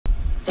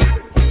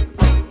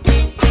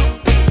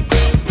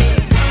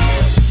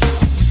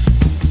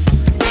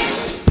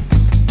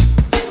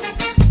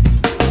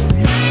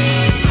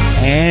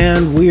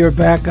We are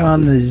back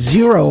on the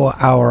Zero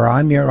Hour.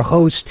 I'm your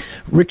host,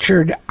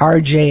 Richard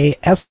RJ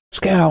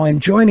Eskow,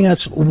 and joining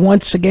us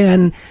once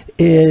again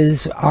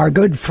is our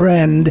good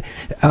friend,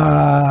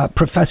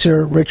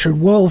 Professor Richard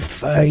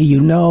Wolff.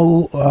 You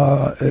know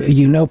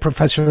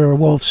Professor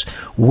Wolff's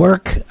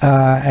work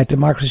at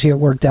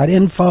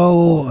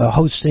democracyatwork.info,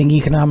 hosting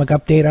Economic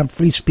Update on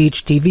Free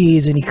Speech TV.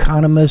 He's an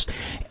economist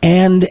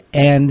and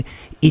an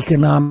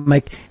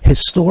economic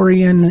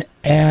historian,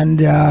 and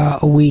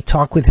we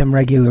talk with him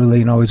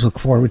regularly and always look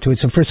forward to it.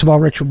 So first of all,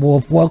 Richard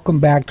Wolff, welcome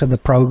back to the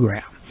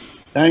program.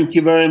 Thank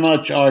you very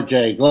much,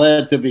 RJ.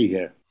 Glad to be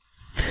here.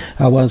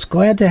 I was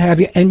glad to have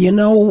you. And you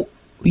know,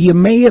 you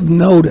may have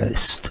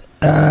noticed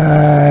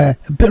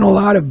been a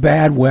lot of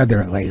bad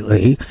weather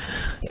lately,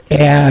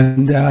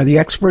 and the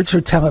experts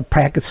are telling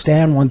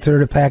Pakistan,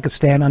 1/3 of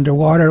Pakistan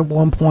underwater at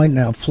one point.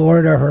 Now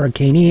Florida,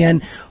 Hurricane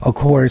Ian, of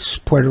course,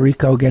 Puerto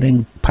Rico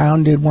getting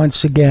pounded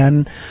once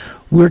again.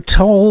 We're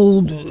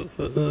told,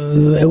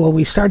 well,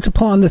 we start to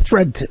pull on the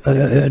thread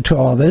to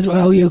all this.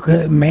 Well,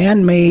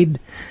 man-made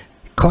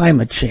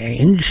climate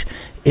change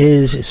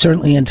is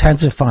certainly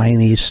intensifying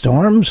these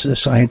storms. The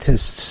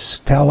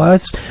scientists tell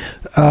us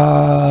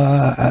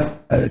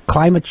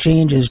climate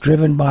change is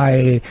driven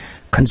by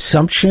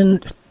consumption,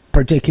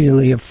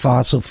 particularly of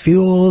fossil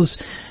fuels.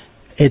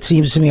 It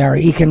seems to me our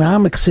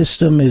economic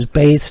system is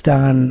based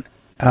on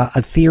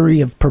a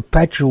theory of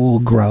perpetual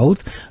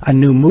growth. A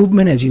new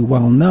movement, as you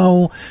well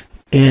know,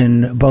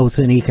 in both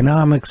in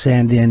economics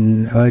and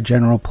in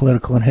general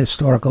political and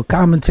historical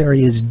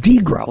commentary, is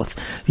degrowth.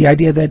 The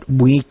idea that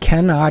we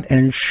cannot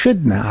and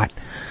should not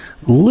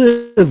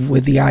live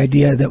with the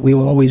idea that we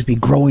will always be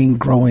growing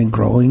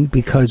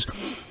because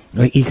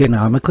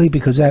economically,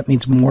 because that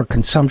means more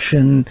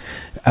consumption,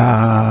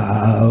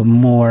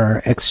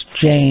 more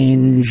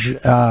exchange,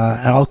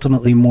 and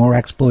ultimately more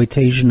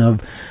exploitation of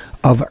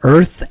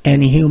Earth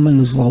and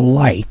humans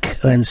alike.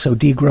 And so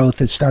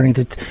degrowth is starting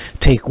to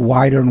take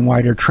wider and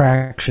wider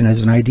traction as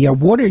an idea.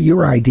 What are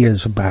your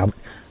ideas about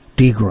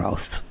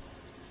degrowth?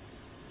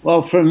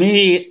 Well, for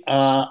me,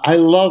 I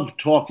love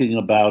talking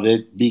about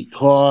it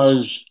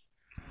because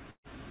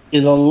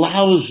it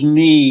allows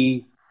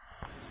me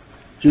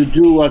to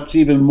do what's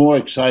even more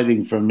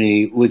exciting for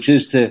me, which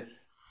is to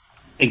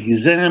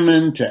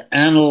examine, to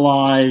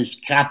analyze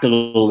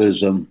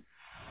capitalism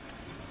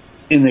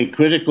in a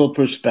critical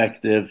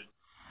perspective,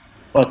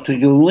 but to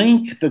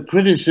link the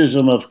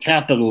criticism of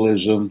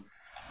capitalism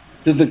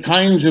to the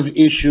kinds of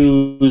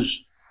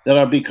issues that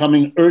are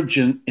becoming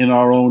urgent in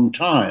our own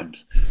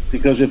times.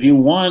 Because if you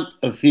want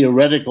a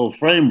theoretical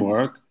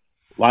framework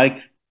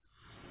like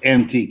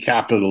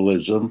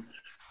anti-capitalism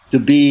to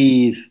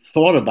be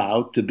thought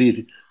about, to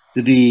be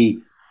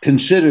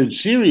considered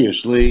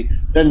seriously,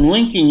 then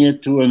linking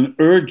it to an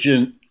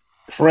urgent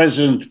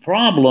present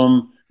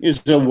problem is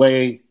a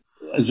way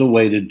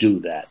to do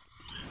that.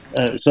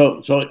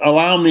 So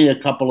allow me a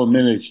couple of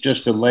minutes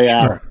just to lay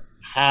out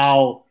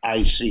how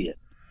I see it.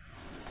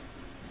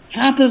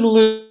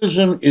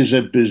 Capitalism is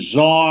a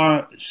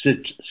bizarre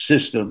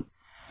system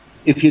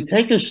if you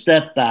take a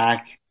step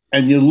back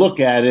and you look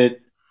at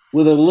it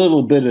with a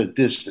little bit of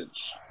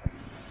distance.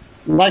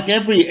 Like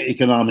every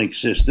economic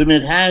system,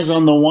 it has,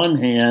 on the one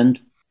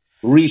hand,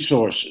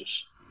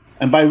 resources.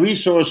 And by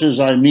resources,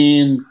 I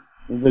mean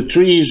the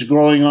trees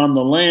growing on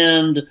the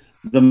land,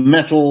 the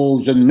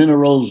metals and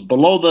minerals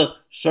below the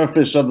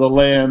surface of the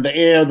land, the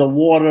air, the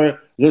water,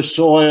 the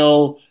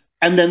soil,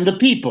 and then the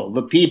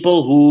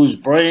people whose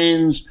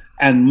brains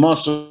and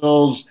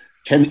muscles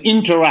can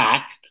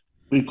interact,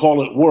 we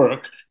call it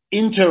work,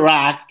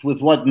 interact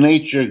with what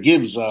nature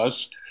gives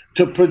us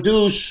to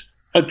produce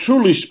a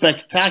truly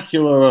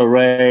spectacular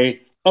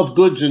array of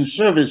goods and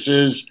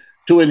services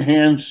to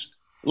enhance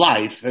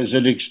life as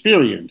an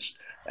experience.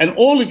 And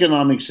all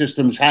economic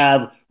systems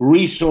have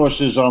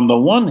resources on the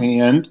one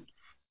hand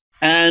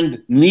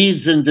and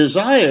needs and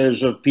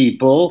desires of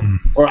people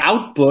or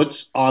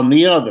outputs on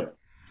the other.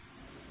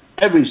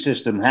 Every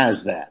system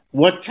has that.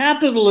 What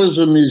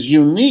capitalism is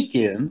unique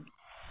in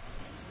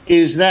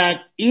is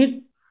that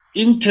it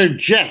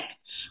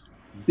interjects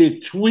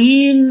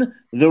between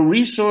the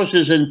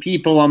resources and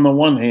people on the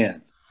one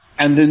hand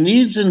and the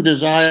needs and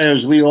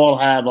desires we all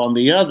have on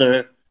the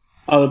other,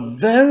 a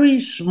very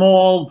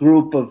small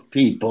group of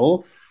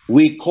people,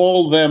 we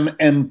call them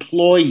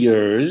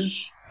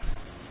employers,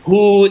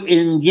 who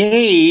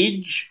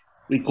engage,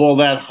 we call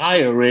that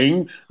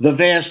hiring, the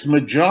vast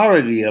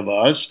majority of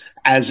us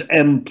as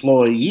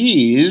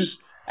employees.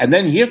 And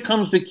then here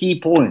comes the key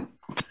point.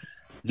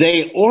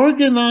 They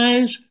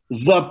organize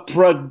the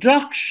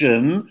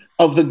production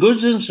of the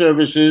goods and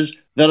services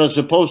that are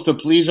supposed to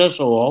please us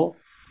all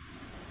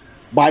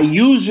by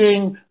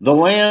using the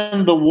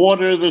land, the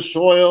water, the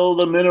soil,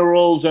 the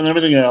minerals, and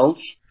everything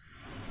else,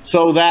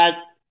 so that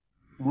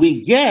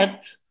we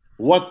get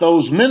what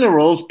those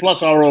minerals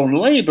plus our own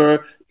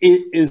labor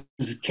is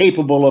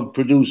capable of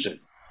producing.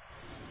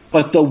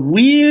 But the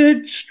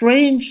weird,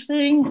 strange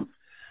thing,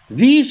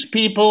 these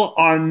people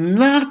are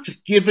not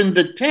given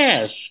the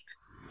task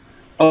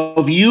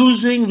of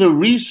using the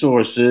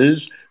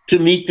resources to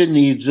meet the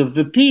needs of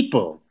the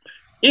people.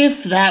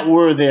 If that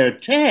were their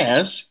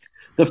task,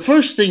 the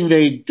first thing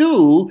they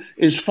do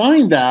is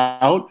find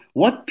out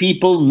what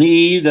people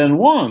need and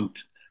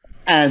want,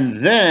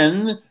 and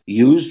then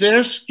use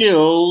their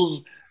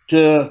skills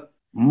to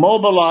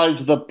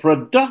mobilize the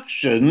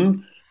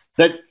production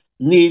that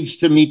needs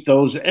to meet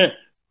those.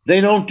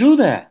 They don't do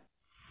that.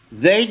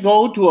 They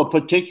go to a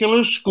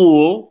particular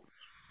school,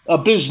 a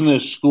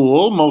business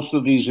school, most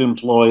of these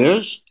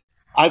employers.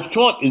 I've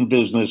taught in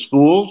business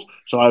schools,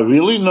 so I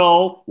really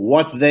know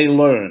what they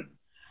learn.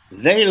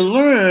 They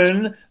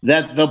learn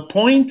that the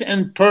point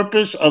and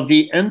purpose of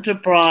the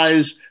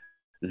enterprise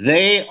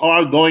they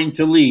are going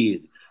to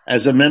lead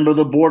as a member of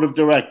the board of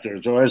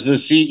directors or as the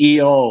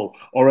CEO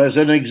or as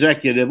an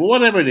executive,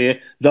 whatever it is,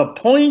 the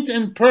point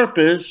and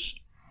purpose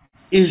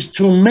is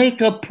to make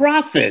a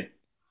profit.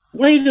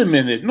 Wait a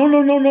minute. No,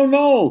 no, no, no,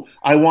 no.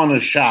 I want to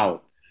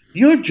shout.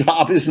 Your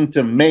job isn't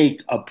to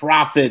make a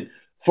profit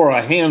for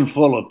a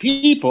handful of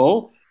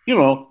people,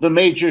 the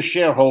major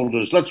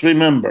shareholders. Let's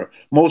remember,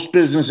 most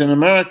business in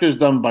America is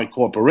done by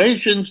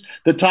corporations.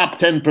 The top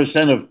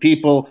 10% of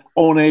people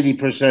own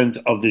 80%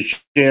 of the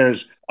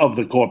shares of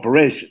the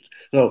corporations.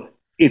 So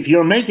if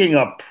you're making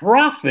a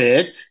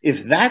profit,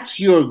 if that's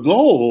your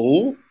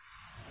goal,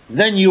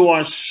 then you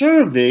are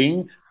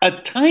serving a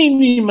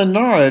tiny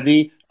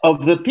minority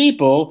of the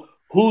people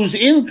whose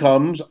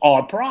incomes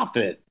are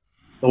profit.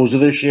 Those are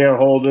the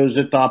shareholders,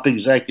 the top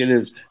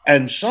executives,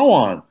 and so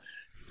on.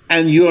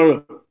 And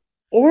you're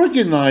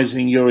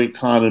organizing your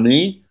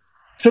economy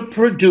to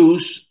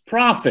produce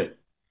profit.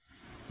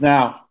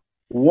 Now,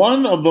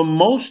 one of the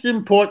most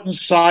important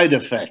side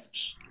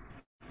effects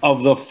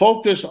of the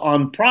focus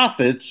on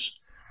profits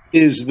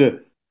is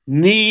the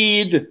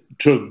need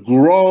to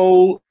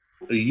grow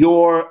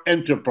your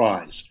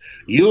enterprise.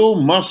 You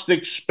must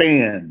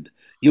expand.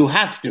 You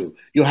have to.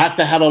 You have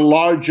to have a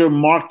larger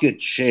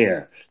market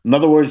share. In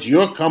other words,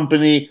 your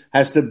company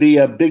has to be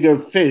a bigger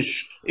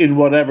fish in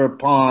whatever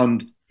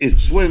pond it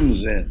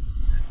swims in.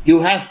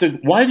 You have to.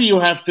 Why do you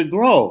have to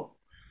grow?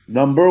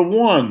 Number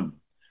one,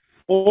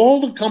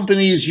 all the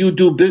companies you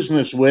do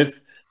business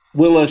with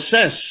will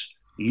assess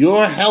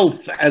your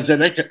health as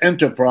an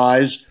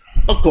enterprise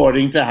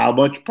according to how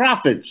much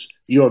profits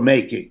you're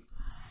making,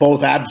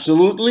 both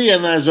absolutely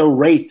and as a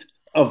rate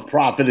of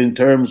profit in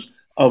terms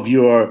of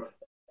your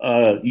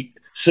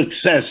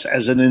success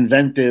as an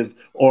inventive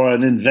or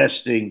an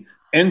investing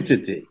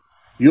entity.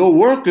 Your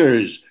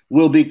workers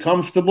will be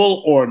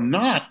comfortable or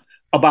not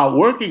about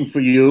working for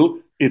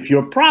you if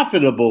you're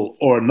profitable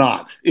or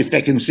not, if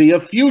they can see a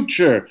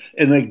future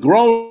in a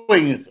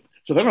growing.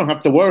 So they don't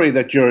have to worry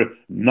that you're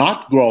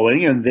not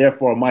growing and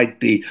therefore might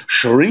be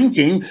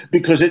shrinking,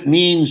 because it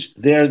means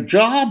their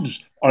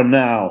jobs are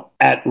now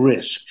at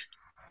risk.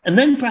 And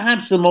then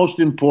perhaps the most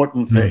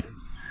important thing,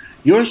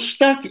 you're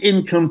stuck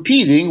in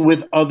competing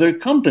with other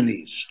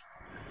companies.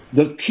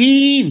 The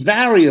key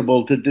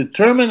variable to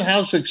determine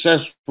how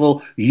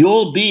successful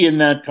you'll be in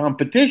that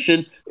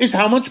competition is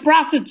how much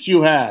profits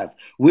you have.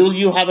 Will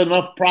you have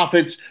enough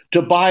profits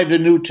to buy the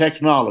new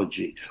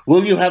technology?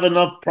 Will you have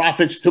enough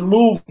profits to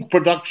move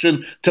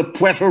production to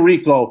Puerto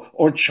Rico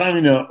or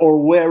China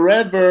or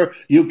wherever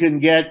you can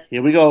get,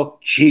 here we go,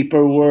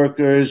 cheaper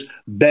workers,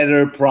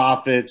 better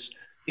profits?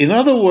 In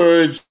other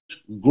words,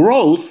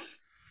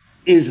 growth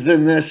is the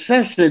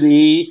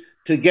necessity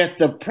to get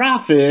the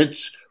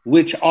profits,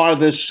 which are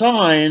the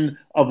sign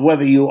of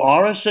whether you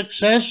are a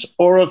success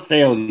or a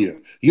failure.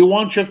 You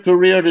want your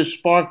career to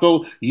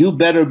sparkle, you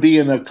better be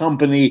in a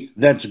company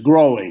that's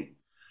growing.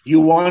 You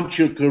want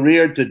your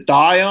career to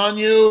die on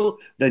you,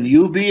 then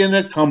you be in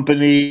a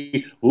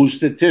company whose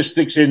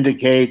statistics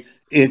indicate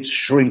it's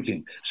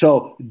shrinking.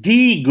 So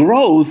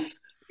degrowth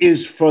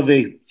is for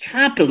the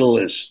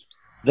capitalist,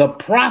 the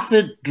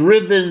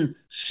profit-driven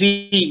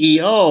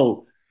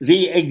CEO,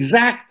 the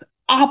exact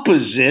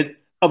opposite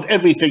of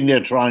everything they're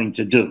trying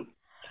to do.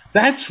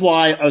 That's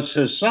why a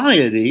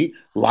society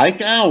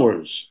like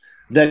ours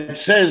that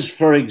says,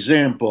 for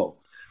example,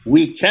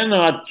 we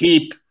cannot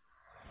keep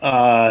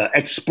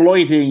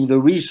exploiting the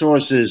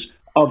resources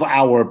of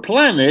our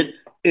planet,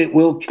 it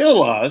will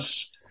kill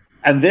us,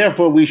 and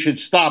therefore we should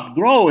stop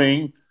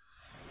growing,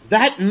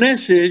 that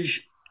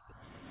message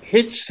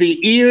hits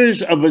the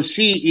ears of a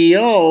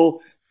CEO,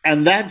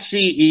 and that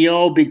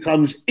CEO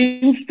becomes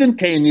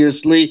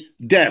instantaneously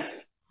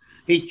deaf.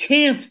 He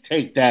can't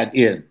take that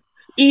in.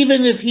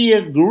 Even if he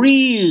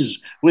agrees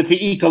with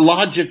the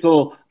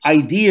ecological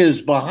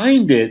ideas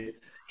behind it,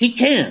 he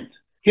can't.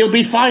 He'll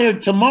be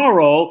fired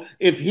tomorrow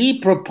if he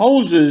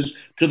proposes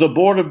to the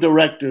board of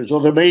directors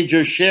or the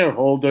major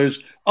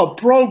shareholders a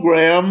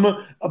program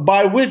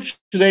by which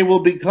they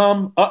will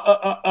become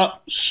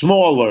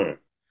smaller.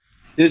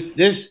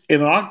 This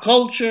in our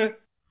culture,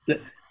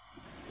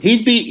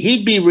 he'd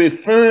be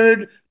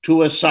referred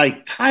to a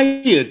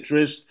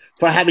psychiatrist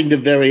for having the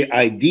very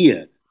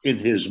idea in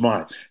his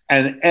mind.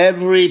 And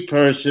every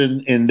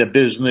person in the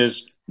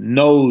business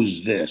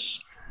knows this.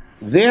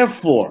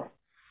 Therefore,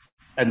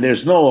 and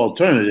there's no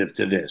alternative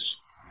to this,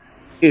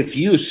 if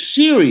you're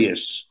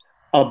serious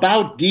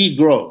about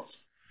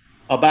degrowth,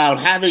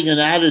 about having an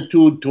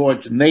attitude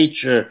towards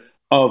nature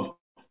of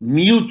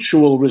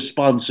mutual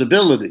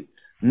responsibility.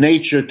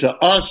 Nature to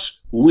us,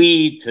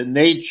 we to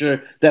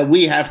nature, that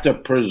we have to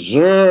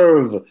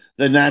preserve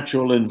the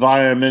natural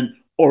environment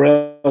or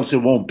else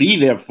it won't be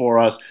there for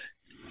us.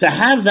 To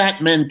have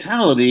that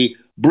mentality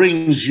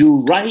brings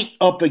you right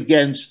up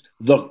against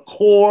the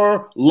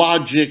core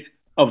logic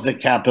of the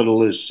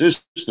capitalist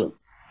system.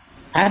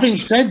 Having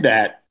said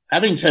that,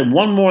 having said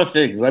one more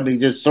thing, let me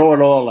just throw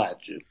it all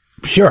at you.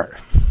 Sure.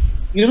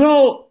 You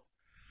know,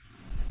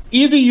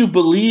 either you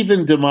believe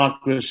in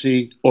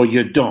democracy or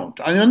you don't.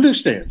 I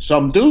understand.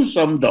 Some do,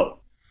 some don't.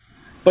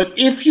 But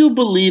if you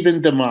believe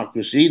in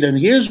democracy, then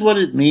here's what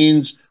it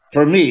means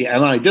for me,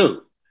 and I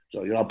do.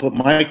 So I'll put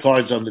my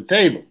cards on the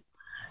table.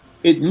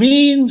 It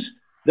means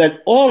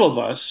that all of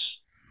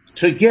us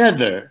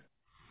together,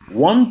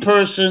 one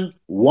person,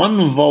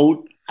 one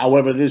vote,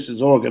 however this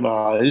is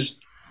organized,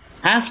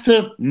 have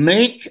to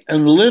make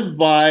and live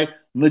by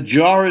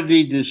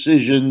majority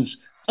decisions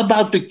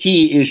about the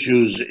key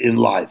issues in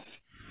life.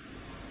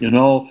 You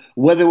know,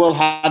 whether we'll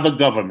have a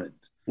government,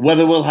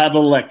 whether we'll have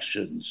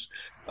elections,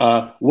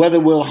 whether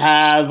we'll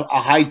have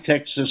a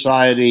high-tech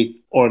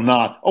society or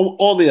not,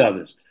 all the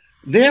others.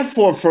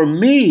 Therefore, for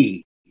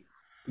me,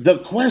 the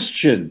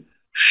question,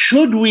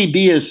 should we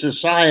be a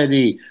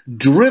society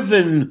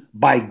driven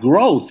by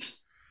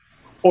growth,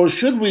 or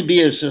should we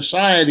be a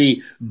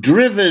society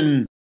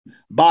driven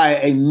by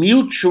a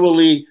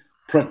mutually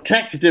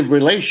protective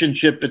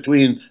relationship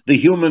between the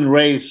human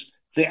race,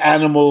 the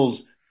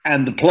animals,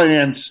 and the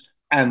plants,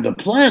 and the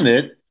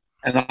planet,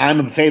 and I'm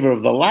in favor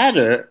of the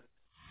latter,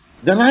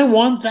 then I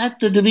want that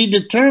to be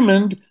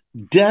determined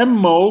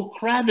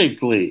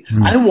democratically.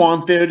 I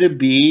want there to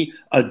be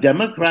a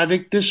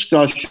democratic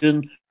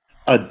discussion,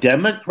 a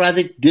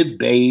democratic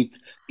debate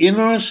in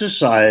our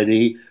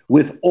society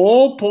with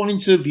all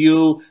points of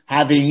view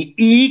having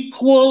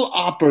equal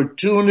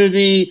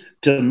opportunity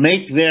to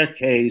make their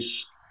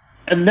case,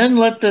 and then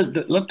let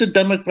the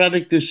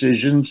democratic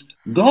decisions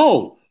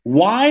go.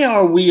 Why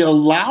are we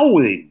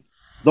allowing,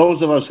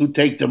 those of us who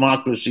take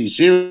democracy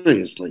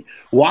seriously,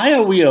 why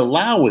are we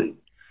allowing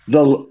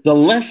the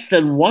less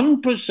than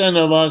 1%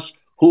 of us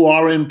who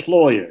are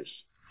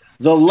employers,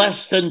 the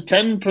less than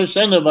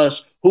 10% of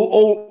us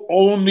who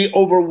own the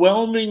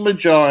overwhelming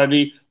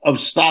majority of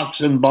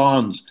stocks and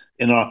bonds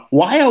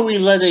why are we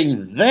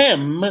letting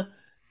them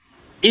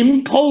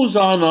impose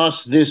on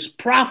us this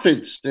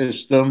profit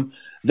system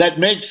that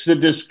makes the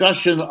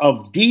discussion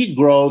of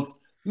degrowth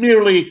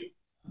merely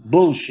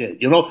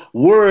bullshit,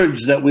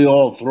 words that we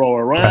all throw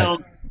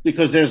around,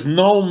 because there's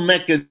no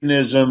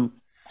mechanism,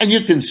 and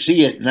you can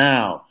see it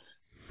now.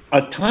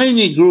 A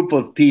tiny group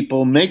of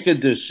people make a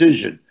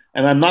decision,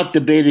 and I'm not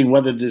debating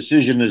whether the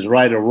decision is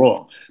right or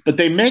wrong, but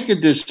they make a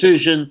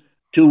decision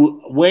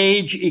to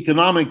wage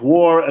economic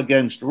war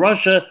against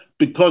Russia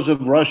because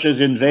of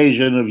Russia's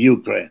invasion of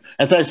Ukraine.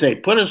 As I say,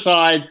 put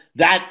aside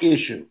that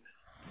issue.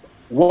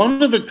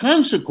 One of the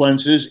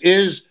consequences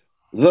is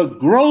the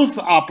growth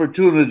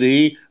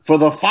opportunity for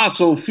the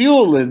fossil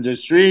fuel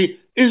industry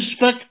is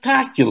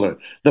spectacular.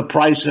 The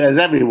price, as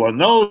everyone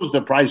knows,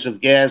 the price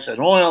of gas and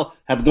oil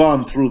have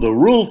gone through the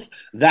roof.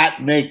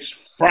 That makes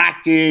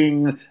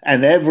fracking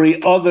and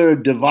every other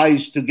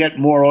device to get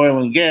more oil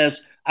and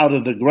gas out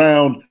of the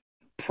ground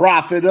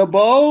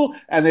profitable.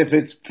 And if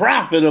it's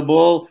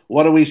profitable,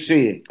 what are we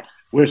seeing?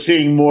 We're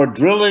seeing more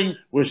drilling.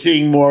 We're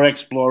seeing more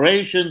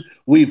exploration.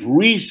 We've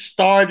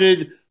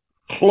restarted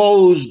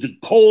closed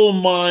coal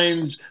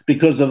mines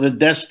because of the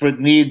desperate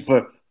need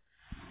for...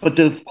 But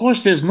of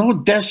course, there's no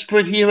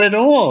desperate here at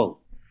all.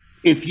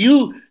 If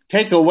you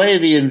take away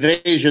the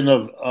invasion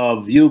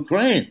of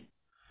Ukraine,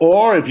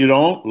 or if you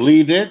don't,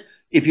 leave it,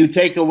 if you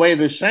take away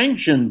the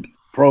sanction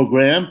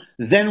program,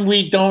 then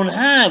we don't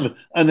have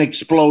an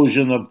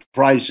explosion of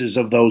prices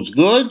of those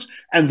goods,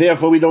 and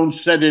therefore we don't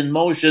set in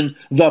motion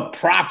the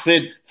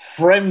profit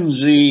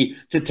frenzy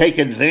to take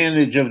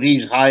advantage of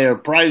these higher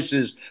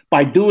prices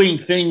by doing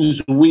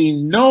things we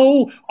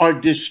know are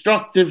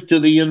destructive to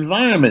the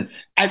environment.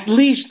 At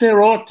least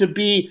there ought to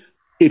be,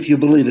 if you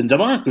believe in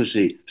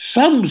democracy,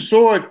 some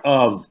sort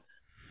of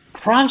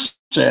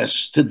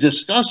process to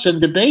discuss and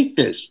debate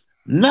this.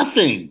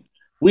 Nothing.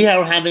 We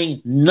are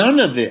having none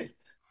of it.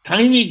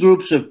 Tiny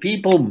groups of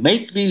people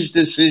make these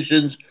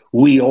decisions.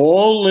 We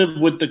all live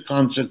with the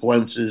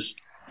consequences.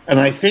 And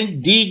I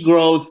think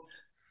degrowth,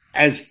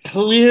 as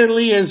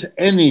clearly as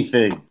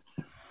anything,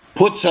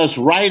 puts us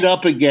right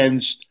up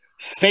against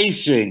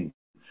facing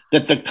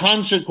that the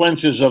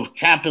consequences of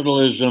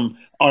capitalism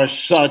are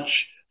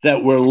such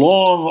that we're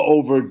long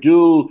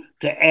overdue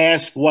to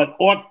ask what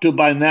ought to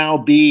by now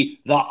be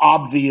the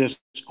obvious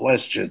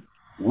question.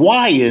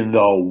 Why in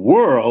the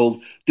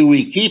world do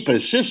we keep a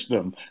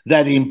system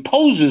that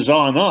imposes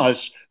on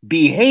us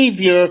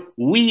behavior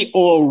we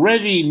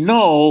already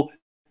know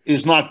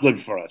is not good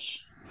for us?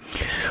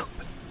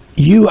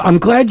 I'm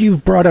glad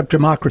you've brought up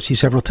democracy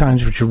several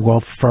times, Richard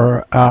Wolff,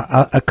 for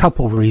a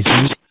couple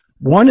reasons.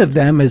 One of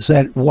them is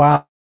that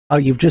while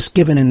you've just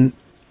given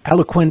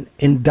eloquent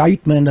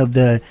indictment of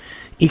the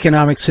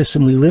economic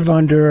system we live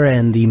under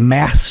and the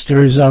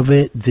masters of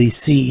it, the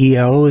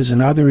CEOs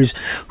and others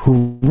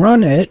who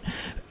run it.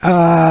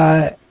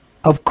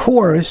 Of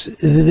course,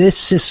 this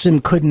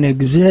system couldn't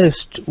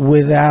exist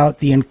without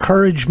the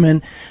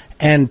encouragement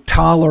and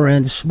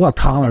tolerance. Well,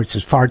 tolerance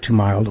is far too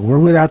mild. We're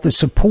without the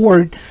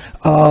support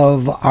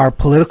of our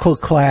political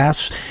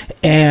class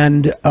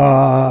and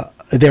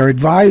their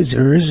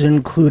advisors,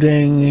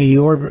 including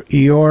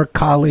your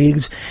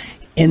colleagues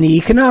in the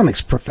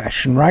economics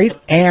profession, right?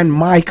 And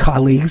my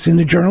colleagues in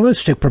the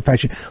journalistic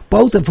profession,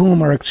 both of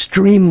whom are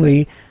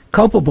extremely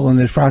culpable in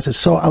this process.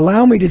 So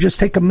allow me to just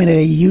take a minute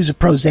and use a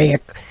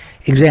prosaic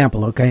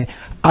example, okay?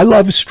 I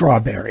love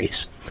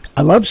strawberries.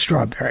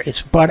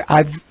 But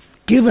I've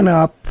given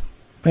up.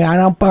 I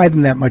don't buy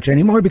them that much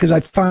anymore because I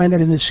find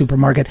that in the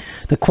supermarket,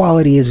 the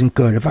quality isn't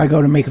good. If I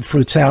go to make a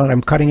fruit salad,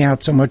 I'm cutting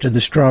out so much of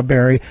the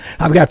strawberry.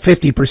 I've got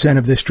 50%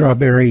 of the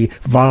strawberry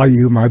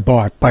volume I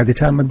bought by the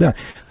time I'm done.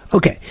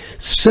 Okay,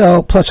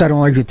 so plus I don't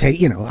like to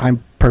take,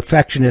 I'm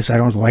perfectionist. I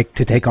don't like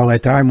to take all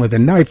that time with a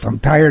knife. I'm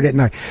tired at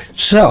night.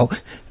 So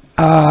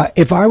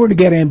if I were to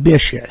get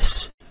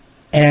ambitious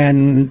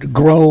and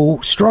grow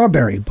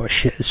strawberry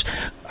bushes,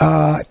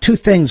 two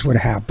things would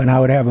happen. I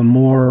would have a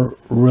more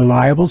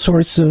reliable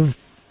source of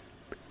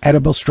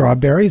edible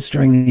strawberries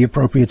during the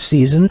appropriate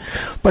season.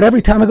 But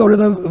every time I go to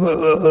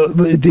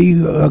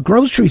the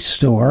grocery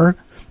store,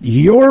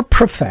 your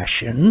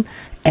profession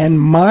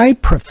and my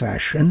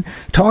profession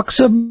talks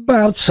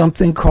about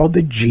something called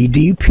the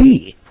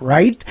GDP,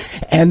 right?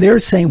 And they're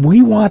saying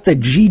we want the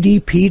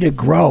GDP to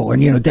grow.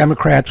 And,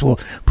 Democrats will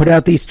put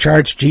out these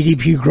charts.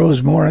 GDP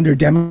grows more under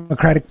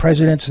Democratic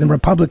presidents than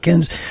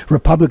Republicans.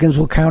 Republicans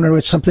will counter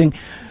with something.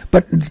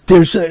 But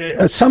there's an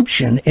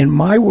assumption in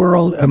my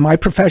world, my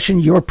profession,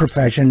 your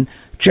profession,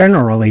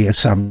 generally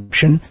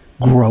assumption,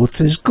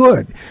 growth is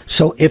good.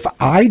 So if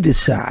I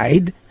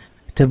decide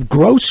to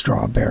grow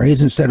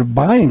strawberries instead of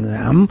buying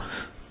them,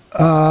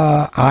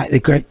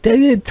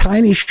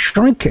 tiny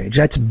shrinkage,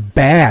 that's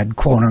bad,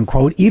 quote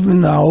unquote,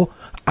 even though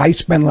I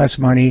spend less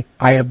money,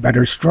 I have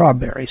better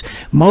strawberries.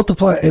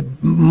 Multiply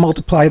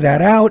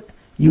that out.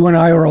 You and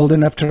I are old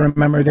enough to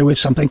remember there was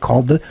something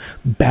called the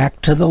Back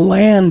to the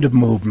Land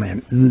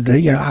movement,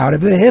 out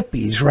of the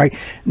hippies, right?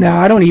 Now,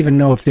 I don't even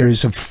know if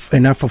there's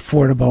enough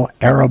affordable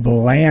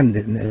arable land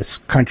in this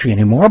country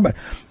anymore, but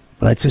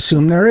let's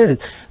assume there is.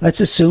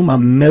 Let's assume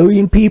 1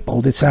 million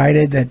people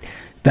decided that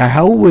the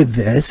hell with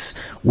this.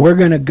 We're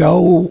going to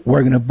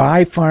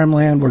buy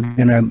farmland. We're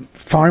going to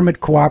farm it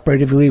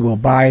cooperatively. We'll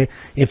buy,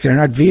 if they're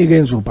not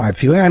vegans, we'll buy a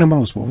few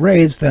animals. We'll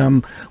raise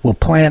them. We'll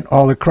plant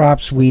all the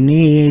crops we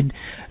need.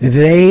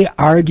 They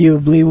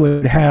arguably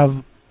would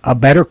have a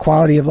better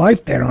quality of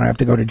life. They don't have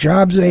to go to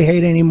jobs they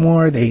hate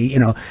anymore. They're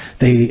in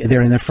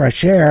the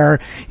fresh air.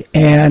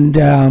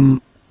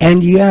 And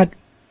yet,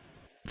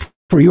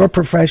 for your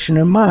profession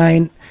and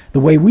mine,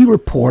 the way we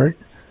report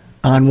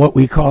on what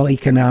we call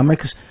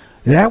economics,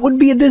 that would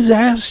be a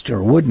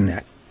disaster, wouldn't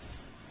it?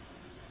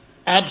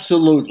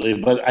 Absolutely.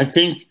 But I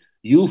think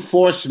you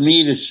forced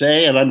me to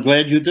say, and I'm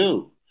glad you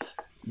do,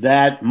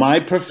 that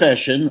my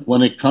profession,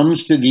 when it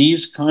comes to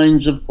these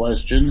kinds of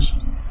questions,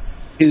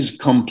 is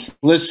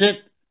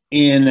complicit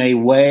in a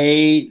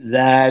way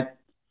that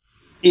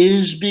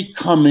is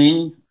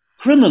becoming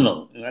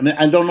criminal. I mean,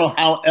 I don't know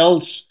how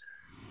else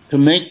to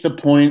make the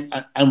point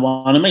I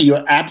want to make.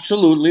 You're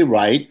absolutely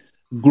right.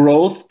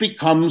 Growth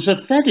becomes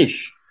a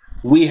fetish.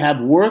 We have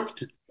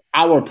worked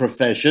our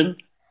profession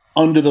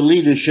under the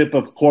leadership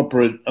of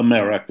corporate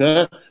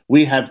America.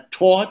 We have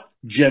taught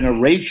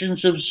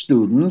generations of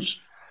students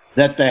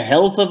that the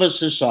health of a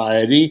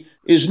society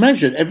is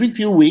measured. Every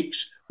few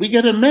weeks, we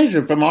get a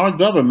measure from our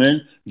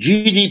government,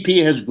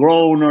 GDP has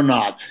grown or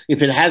not.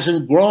 If it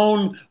hasn't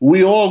grown,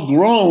 we all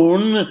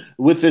groan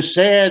with the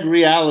sad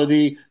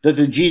reality that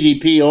the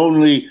GDP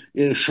only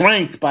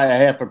shrank by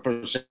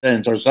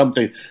 0.5% or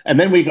something. And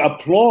then we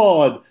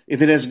applaud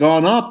if it has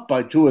gone up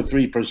by 2 or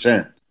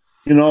 3%.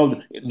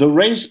 The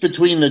race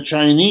between the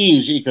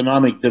Chinese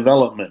economic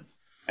development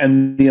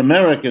and the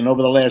American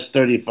over the last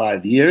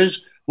 35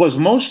 years was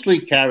mostly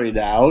carried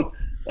out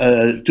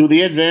to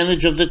the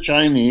advantage of the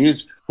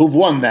Chinese, who've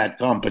won that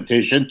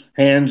competition,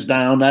 hands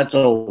down, that's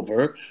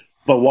over.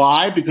 But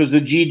why? Because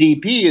the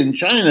GDP in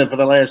China for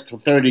the last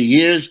 30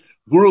 years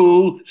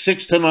grew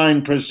 6 to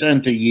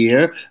 9% a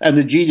year, and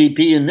the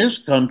GDP in this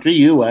country,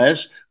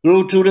 U.S.,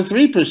 grew 2 to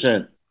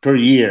 3% per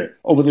year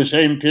over the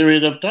same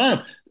period of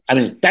time. I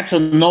mean, that's a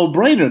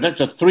no-brainer.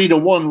 That's a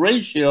 3-to-1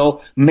 ratio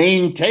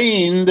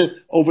maintained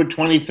over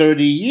 20,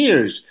 30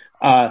 years.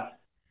 But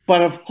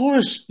of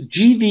course,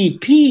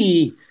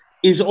 GDP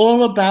is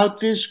all about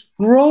this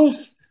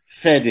growth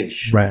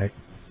fetish. Right.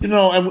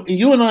 And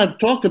you and I have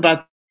talked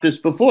about this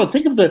before.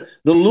 Think of the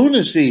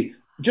lunacy,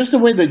 just the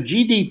way the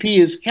GDP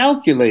is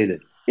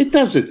calculated. It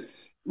doesn't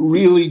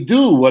really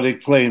do what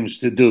it claims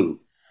to do.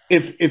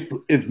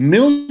 If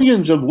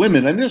millions of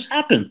women, and this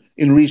happened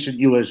in recent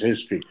U.S.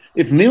 history,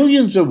 if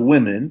millions of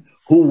women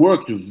who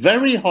worked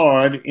very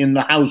hard in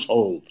the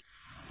household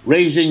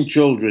raising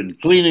children,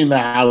 cleaning the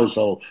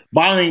household,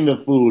 buying the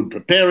food,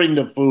 preparing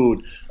the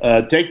food,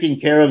 taking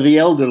care of the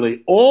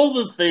elderly, all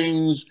the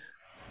things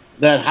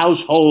that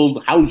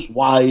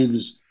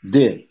housewives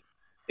did.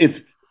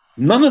 If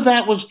none of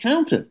that was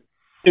counted,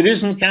 it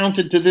isn't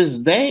counted to this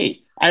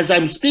day. As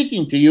I'm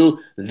speaking to you,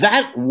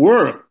 that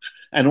work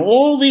and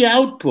all the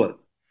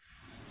output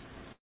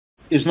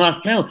is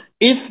not counted.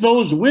 If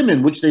those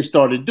women, which they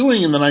started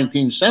doing in the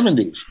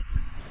 1970s,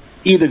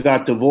 either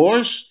got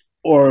divorced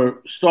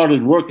or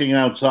started working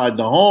outside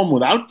the home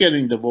without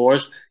getting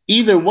divorced,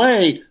 either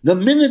way, the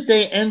minute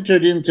they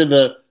entered into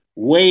the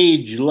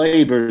wage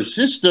labor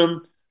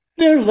system,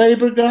 their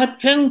labor got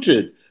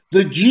counted.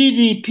 The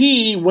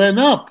GDP went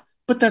up,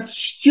 but that's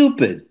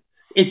stupid.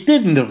 It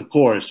didn't, of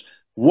course.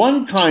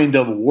 One kind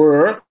of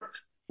work,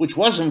 which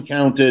wasn't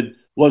counted,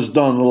 was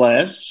done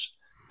less,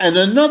 and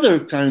another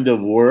kind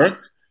of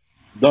work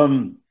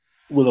done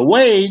with a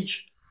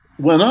wage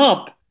went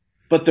up,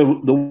 but the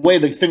way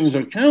the things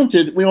are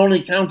counted, we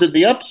only counted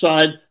the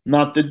upside,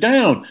 not the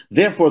down.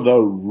 Therefore, the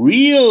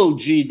real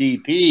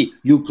GDP,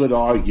 you could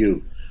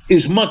argue,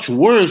 is much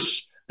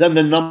worse than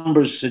the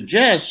numbers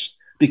suggest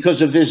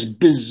because of this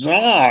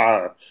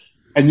bizarre.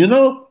 And you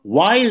know,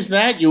 why is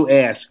that, you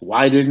ask?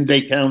 Why didn't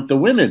they count the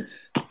women?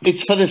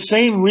 It's for the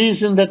same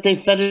reason that they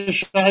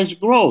fetishize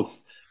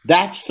growth.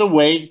 That's the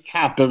way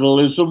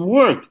capitalism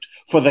worked.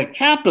 For the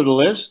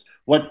capitalist,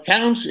 what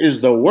counts is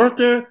the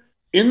worker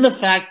in the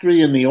factory,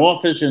 in the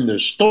office, in the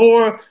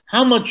store,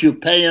 how much you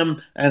pay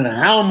him, and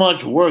how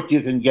much work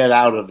you can get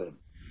out of him.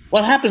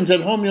 What happens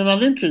at home, you're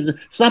not interested.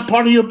 It's not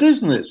part of your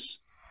business.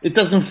 It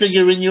doesn't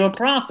figure in your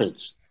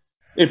profits.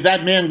 If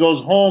that man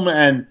goes home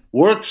and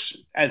works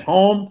at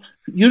home,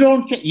 you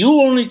don't care.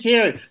 You only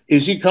care,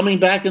 is he coming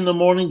back in the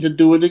morning to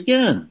do it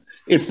again?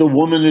 If the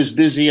woman is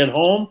busy at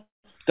home,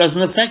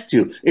 doesn't affect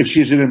you. If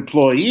she's an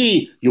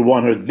employee, you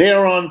want her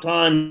there on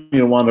time,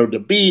 you want her to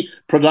be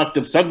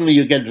productive, suddenly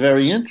you get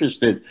very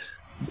interested.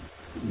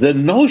 The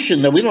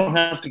notion that we don't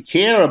have to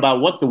care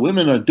about what the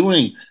women are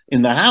doing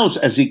in the house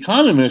as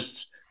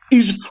economists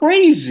is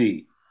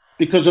crazy.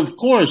 Because, of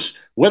course,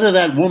 whether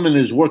that woman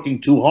is working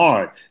too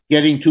hard,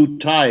 getting too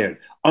tired,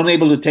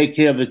 unable to take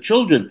care of the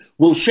children,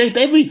 will shape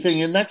everything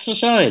in that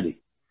society.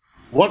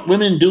 What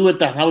women do at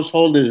the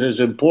household is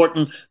as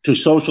important to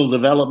social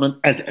development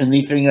as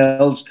anything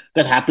else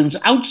that happens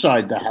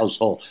outside the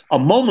household. A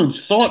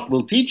moment's thought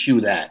will teach you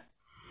that.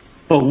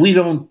 But we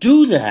don't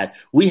do that.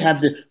 We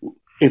have the,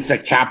 if the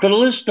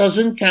capitalist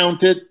doesn't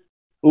count it,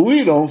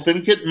 we don't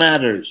think it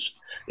matters.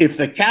 If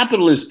the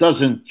capitalist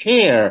doesn't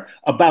care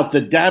about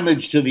the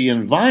damage to the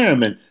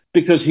environment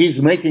because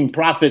he's making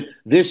profit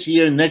this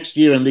year, next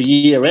year, and the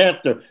year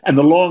after, and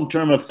the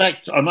long-term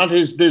effects are not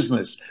his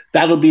business,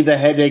 that'll be the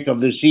headache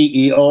of the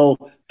CEO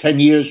 10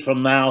 years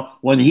from now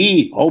when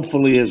he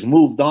hopefully has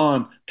moved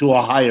on to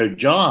a higher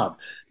job.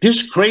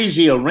 This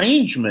crazy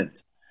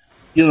arrangement,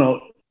 you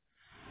know,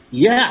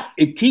 yeah,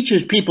 it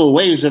teaches people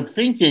ways of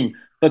thinking,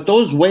 but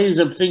those ways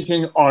of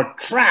thinking are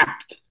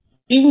trapped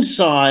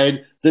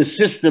inside the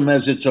system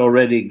as it's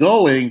already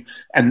going,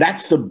 and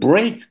that's the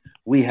break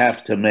we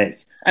have to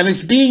make. And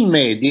it's being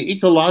made. The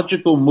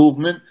ecological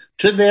movement,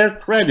 to their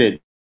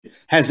credit,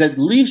 has at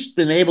least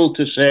been able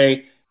to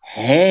say,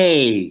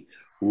 hey,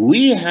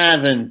 we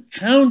haven't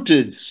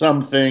counted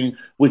something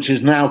which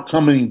is now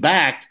coming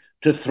back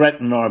to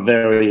threaten our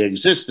very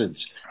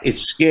existence. It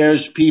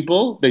scares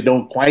people. They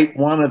don't quite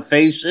want to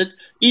face it.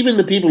 Even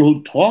the people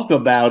who talk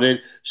about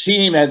it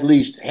seem, at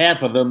least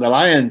half of them that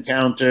I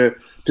encounter,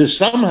 to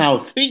somehow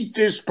think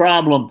this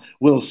problem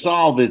will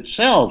solve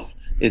itself.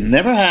 It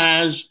never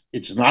has.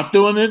 It's not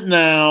doing it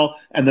now.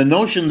 And the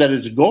notion that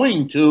it's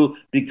going to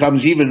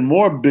becomes even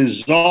more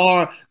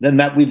bizarre than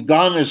that we've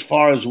gone as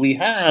far as we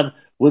have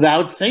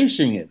without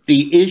facing it.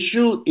 The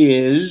issue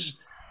is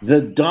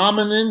the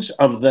dominance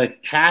of the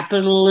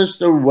capitalist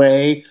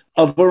way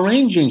of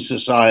arranging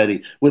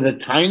society, with a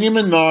tiny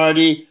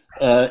minority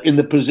in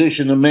the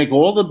position to make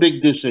all the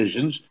big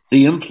decisions,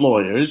 the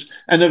employers,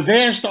 and a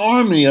vast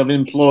army of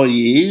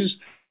employees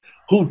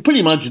who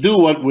pretty much do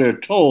what we're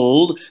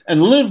told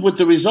and live with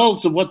the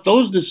results of what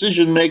those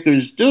decision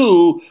makers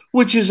do,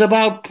 which is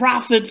about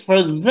profit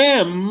for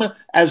them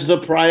as the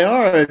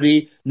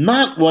priority,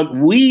 not what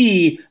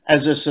we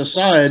as a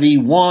society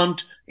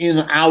want in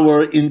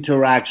our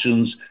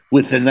interactions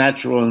with the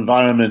natural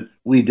environment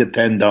we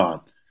depend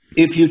on.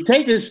 If you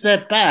take a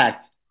step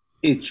back,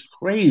 it's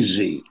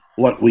crazy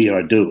what we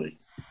are doing.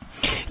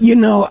 You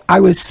know, I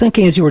was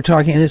thinking as you were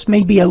talking, this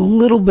may be a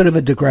little bit of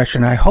a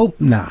digression, I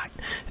hope not.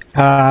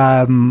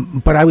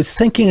 But I was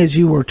thinking as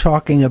you were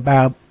talking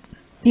about,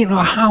 you know,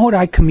 how would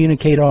I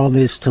communicate all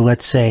this to,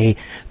 let's say,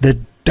 the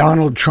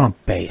Donald Trump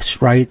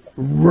base, right?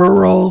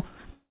 Rural,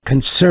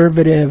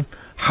 conservative,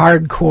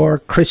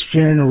 hardcore,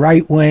 Christian,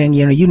 right-wing,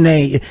 you know, you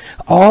name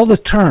all the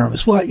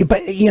terms. Well,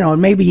 but, you know,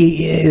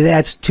 maybe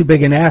that's too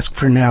big an ask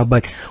for now,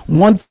 but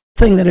one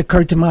thing that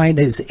occurred to mind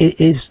is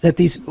that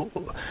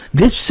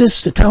this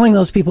system, telling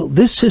those people,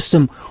 this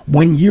system,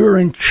 when you're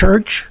in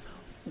church,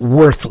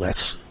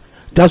 worthless.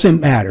 Doesn't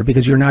matter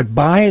because you're not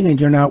buying and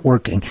you're not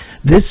working.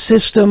 This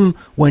system,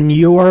 when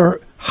you're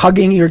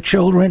hugging your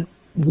children,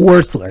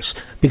 worthless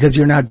because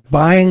you're not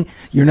buying,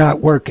 you're not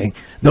working.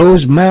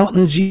 Those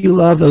mountains you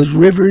love, those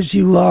rivers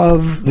you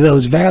love,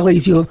 those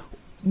valleys you love,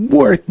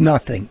 worth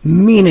nothing,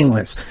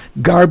 meaningless,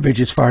 garbage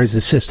as far as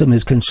the system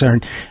is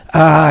concerned.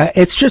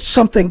 It's just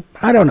something,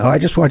 I don't know, I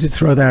just wanted to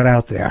throw that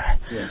out there.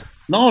 Yeah.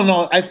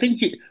 No, I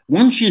think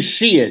once you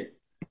see it,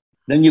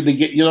 then you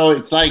begin,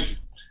 it's like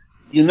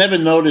you never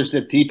notice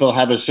that people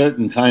have a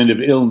certain kind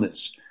of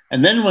illness.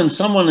 And then when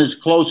someone is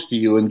close to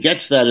you and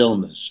gets that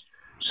illness,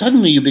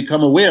 suddenly you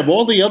become aware of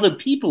all the other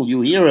people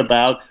you hear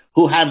about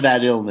who have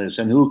that illness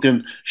and who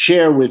can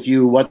share with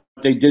you what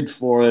they did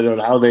for it or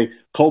how they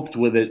coped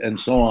with it and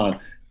so on.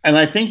 And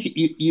I think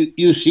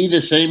you see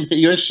the same thing.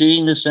 You're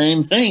seeing the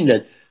same thing,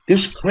 that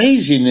this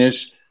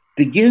craziness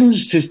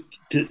begins to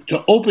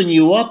open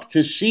you up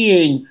to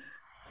seeing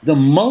the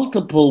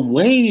multiple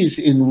ways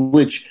in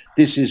which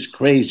this is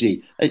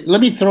crazy. Let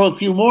me throw a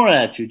few more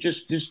at you,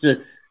 just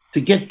to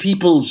get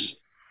people's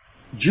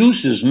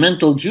juices,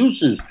 mental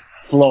juices,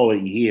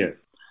 flowing here.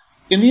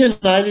 In the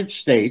United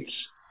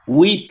States,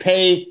 we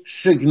pay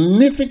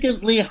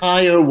significantly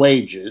higher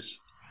wages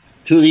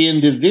to the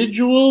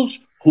individuals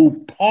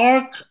who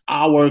park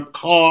our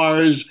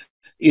cars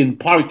in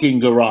parking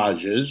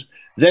garages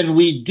than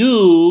we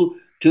do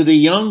to the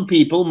young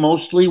people,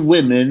 mostly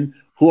women,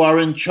 who are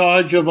in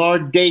charge of our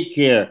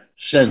daycare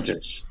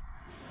centers.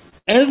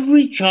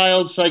 Every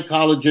child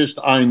psychologist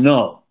I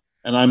know,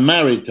 and I'm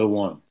married to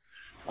one,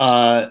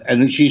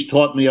 and she's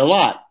taught me a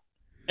lot,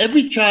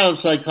 every child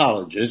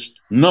psychologist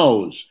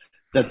knows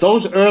that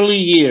those early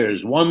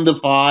years, 1 to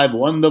 5,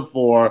 1 to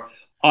 4,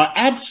 are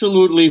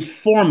absolutely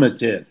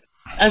formative,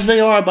 as they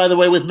are, by the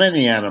way, with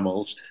many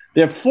animals.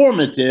 They're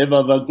formative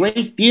of a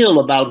great deal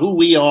about who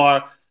we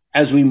are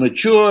as we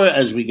mature,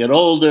 as we get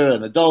older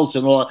and adults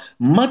and all.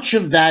 Much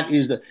of that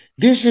is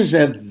this is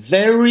a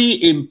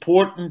very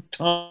important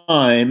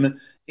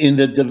time in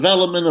the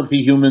development of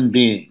the human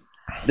being.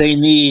 They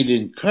need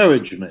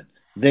encouragement.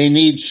 They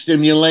need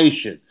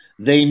stimulation.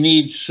 They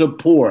need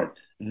support.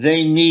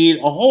 They need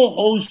a whole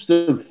host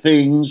of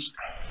things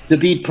to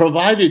be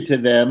provided to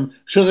them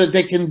so that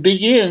they can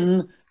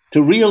begin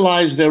to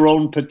realize their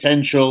own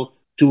potential,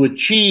 to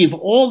achieve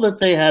all that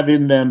they have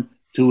in them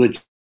to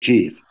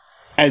achieve.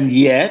 And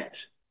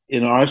yet,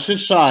 in our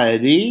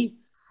society,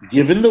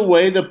 given the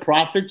way the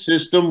profit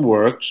system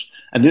works,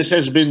 and this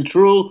has been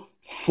true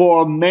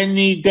for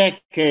many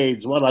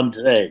decades, what I'm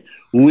saying,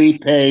 we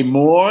pay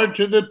more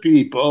to the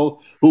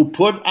people who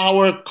put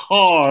our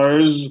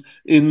cars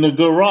in the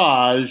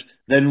garage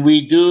than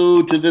we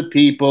do to the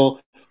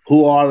people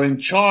who are in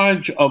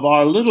charge of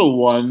our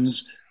little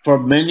ones for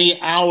many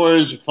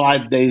hours,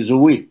 5 days a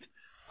week.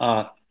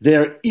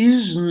 There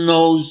is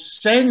no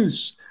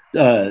sense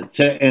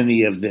to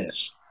any of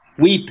this.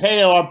 We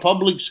pay our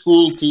public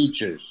school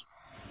teachers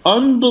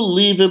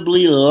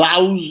unbelievably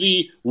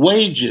lousy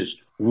wages.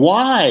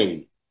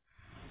 Why?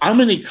 I'm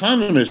an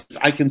economist.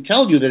 I can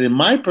tell you that in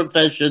my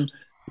profession,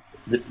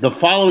 the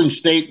following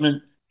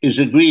statement is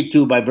agreed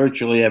to by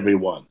virtually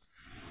everyone.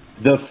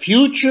 The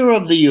future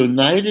of the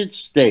United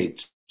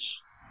States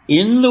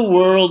in the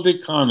world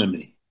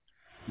economy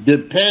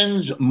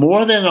depends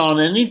more than on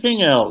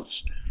anything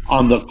else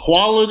on the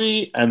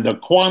quality and the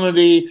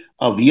quantity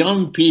of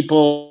young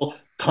people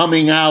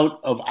coming out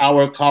of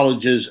our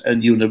colleges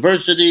and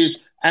universities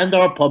and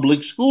our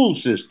public school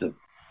system.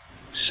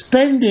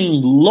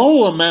 Spending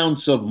low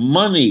amounts of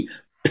money,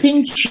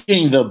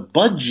 pinching the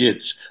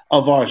budgets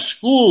of our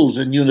schools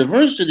and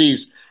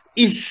universities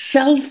is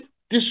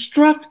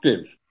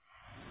self-destructive.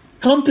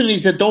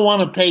 Companies that don't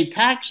want to pay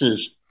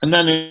taxes, and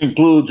that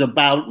includes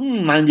about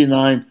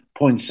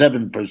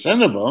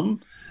 99.7% of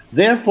them,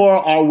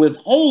 therefore are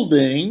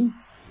withholding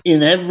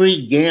in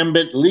every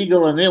gambit,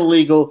 legal and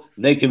illegal,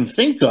 they can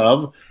think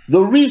of,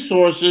 the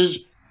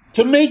resources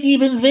to make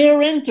even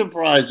their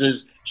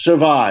enterprises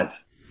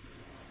survive.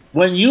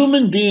 When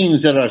human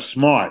beings that are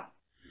smart,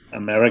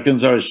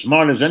 Americans are as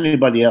smart as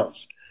anybody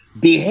else,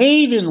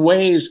 behave in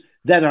ways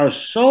that are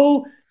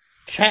so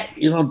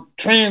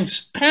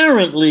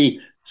transparently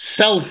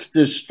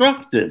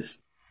self-destructive,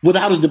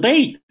 without a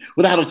debate,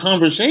 without a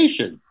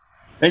conversation,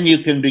 then you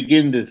can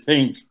begin to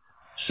think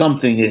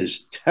something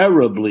is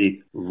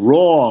terribly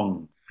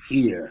wrong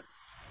here.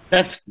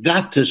 That's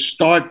got to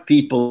start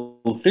people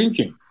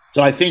thinking.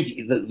 So I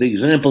think the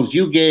examples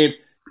you gave,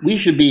 we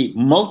should be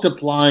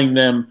multiplying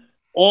them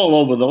all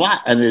over the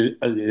lot. And it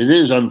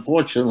is,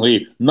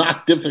 unfortunately,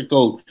 not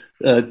difficult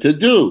to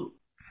do.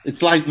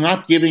 It's like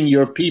not giving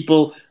your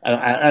people,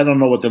 I don't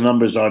know what the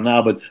numbers are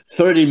now, but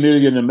 30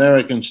 million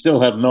Americans still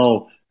have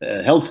no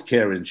health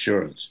care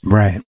insurance.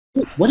 Right.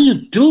 What are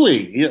you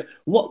doing?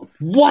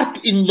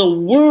 What in the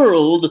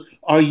world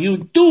are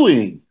you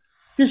doing?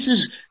 This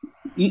is,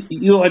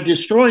 you are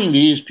destroying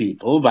these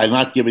people by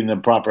not giving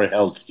them proper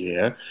health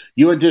care.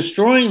 You are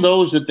destroying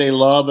those that they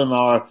love and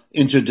are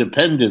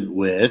interdependent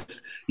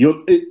with.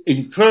 You're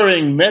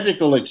incurring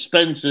medical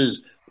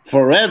expenses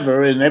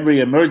forever in every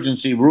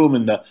emergency room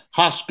in the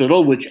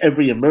hospital, which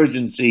every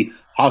emergency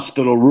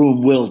hospital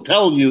room will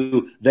tell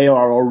you they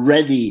are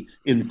already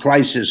in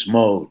crisis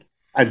mode.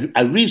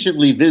 I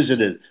recently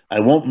visited,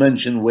 I won't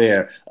mention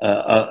where,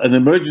 an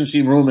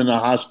emergency room in a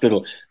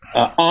hospital,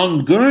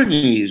 on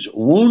gurneys,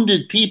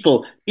 wounded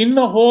people in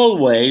the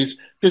hallways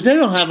because they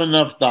don't have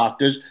enough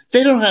doctors,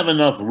 they don't have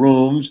enough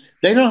rooms,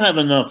 they don't have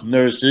enough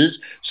nurses.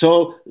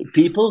 So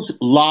people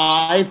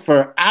lie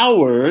for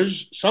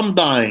hours, some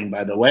dying,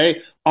 by the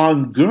way,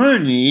 on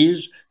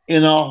gurneys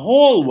in a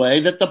hallway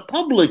that the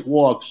public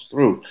walks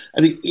through.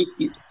 I mean,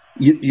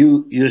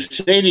 you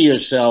say to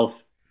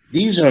yourself,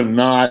 these are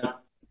not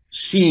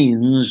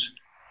scenes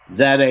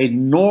that a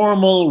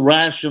normal,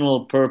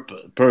 rational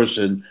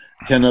person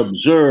can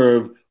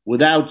observe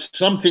without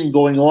something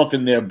going off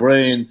in their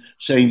brain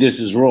saying this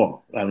is wrong.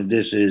 I mean,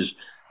 this is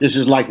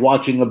like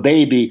watching a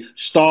baby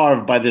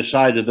starve by the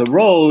side of the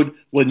road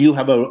when you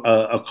have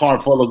a car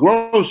full of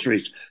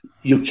groceries.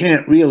 You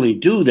can't really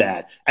do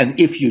that. And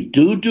if you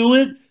do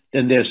it,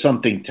 then there's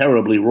something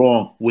terribly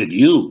wrong with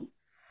you.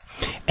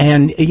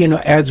 And, you know,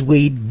 as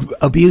we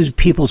abuse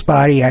people's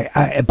bodies,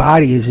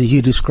 as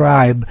you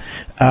describe,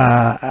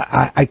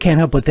 I can't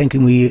help but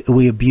thinking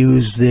we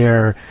abuse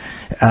their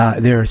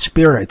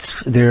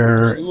spirits,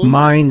 their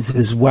minds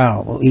as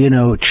well. You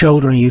know,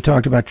 children, you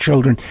talked about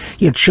children,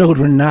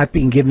 children not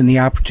being given the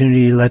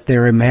opportunity to let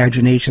their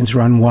imaginations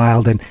run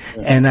wild.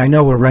 And I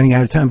know we're running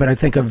out of time, but I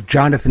think of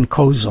Jonathan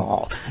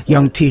Kozol,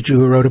 young teacher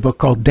who wrote a book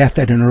called Death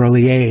at an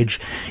Early Age.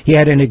 He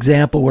had an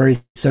example where he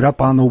set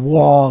up on the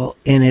wall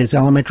in his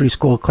elementary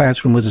school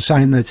classroom was a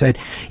sign that said,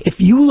 if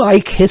you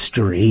like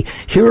history,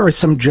 here are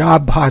some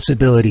job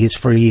possibilities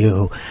for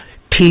you.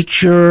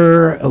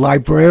 Teacher,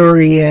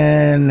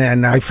 librarian,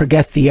 and I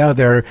forget the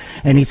other.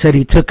 And he said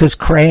he took his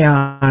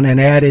crayon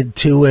and added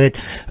to it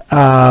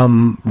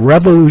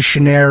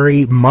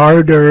revolutionary,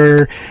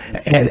 martyr,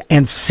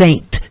 and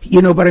saint.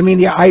 You know, but I mean,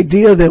 the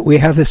idea that we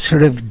have this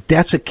sort of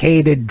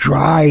desiccated,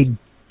 dry,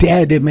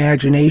 dead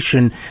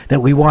imagination that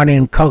we want to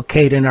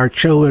inculcate in our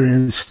children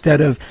instead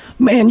of,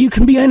 man, you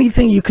can be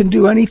anything, you can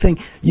do anything.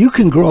 You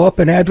can grow up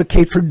and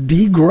advocate for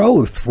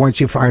degrowth once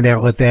you find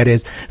out what that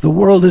is. The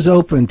world is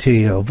open to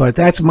you. But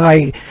that's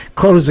my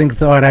closing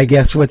thought, I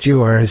guess. What's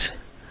yours?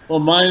 Well,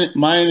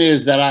 mine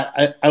is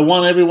that I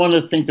want everyone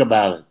to think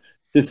about it,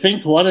 to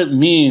think what it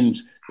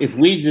means if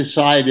we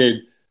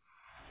decided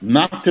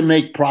not to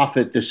make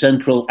profit the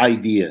central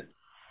idea,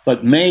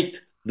 but make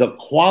the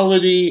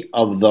quality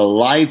of the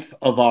life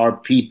of our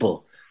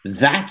people.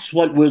 That's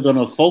what we're going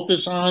to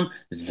focus on.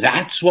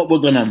 That's what we're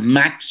going to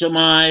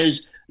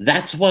maximize.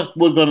 That's what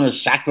we're going to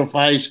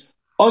sacrifice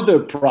other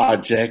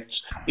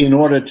projects in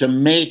order to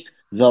make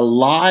the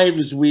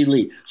lives we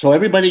lead. So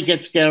everybody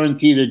gets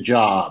guaranteed a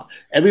job.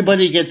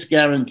 Everybody gets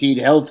guaranteed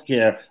health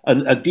care,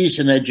 a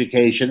decent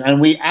education, and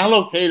we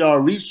allocate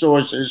our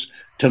resources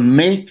to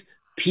make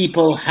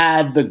people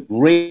have the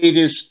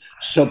greatest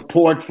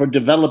support for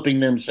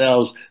developing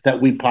themselves that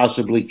we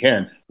possibly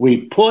can.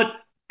 We put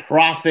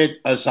profit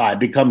aside,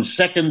 becomes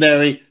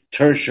secondary,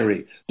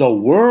 tertiary. The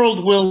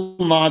world will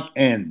not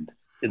end.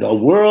 The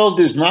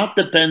world is not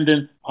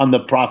dependent on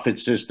the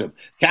profit system.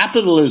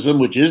 Capitalism,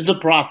 which is the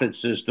profit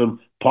system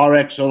par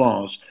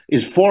excellence,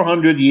 is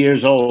 400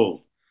 years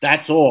old.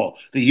 That's all.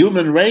 The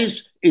human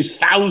race is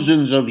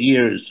thousands of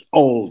years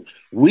old.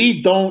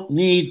 We don't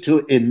need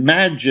to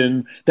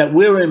imagine that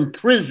we're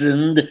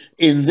imprisoned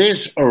in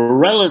this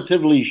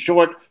relatively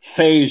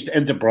short-phased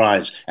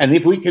enterprise. And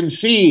if we can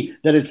see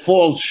that it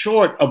falls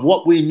short of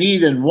what we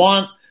need and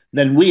want,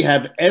 then we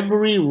have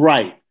every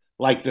right,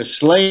 like the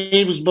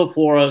slaves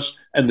before us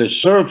and the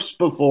serfs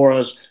before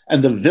us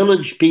and the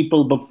village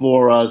people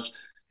before us,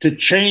 to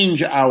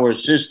change our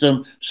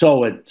system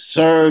so it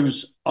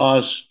serves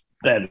us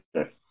better.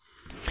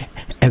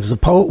 As the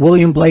poet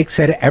William Blake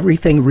said,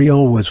 everything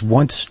real was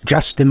once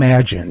just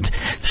imagined.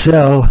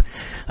 So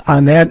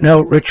on that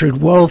note, Richard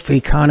Wolff,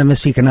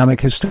 economist,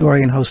 economic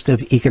historian, host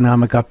of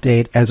Economic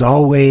Update, as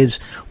always,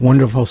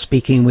 wonderful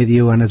speaking with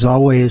you. And as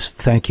always,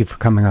 thank you for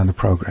coming on the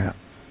program.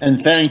 And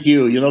thank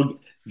you. You know,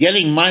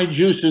 getting my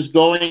juices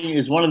going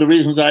is one of the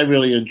reasons I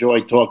really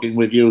enjoy talking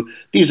with you.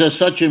 These are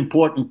such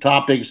important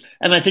topics.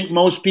 And I think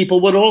most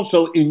people would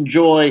also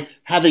enjoy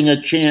having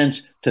a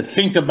chance to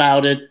think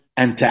about it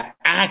and to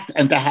act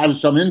and to have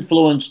some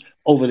influence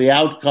over the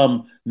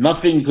outcome.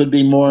 Nothing could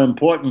be more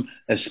important,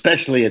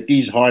 especially at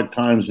these hard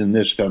times in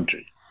this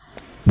country.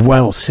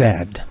 Well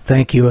said.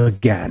 Thank you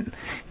again.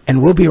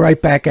 And we'll be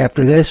right back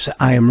after this.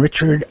 I am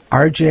Richard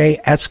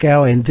RJ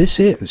Eskow, and this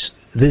is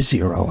The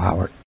Zero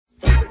Hour.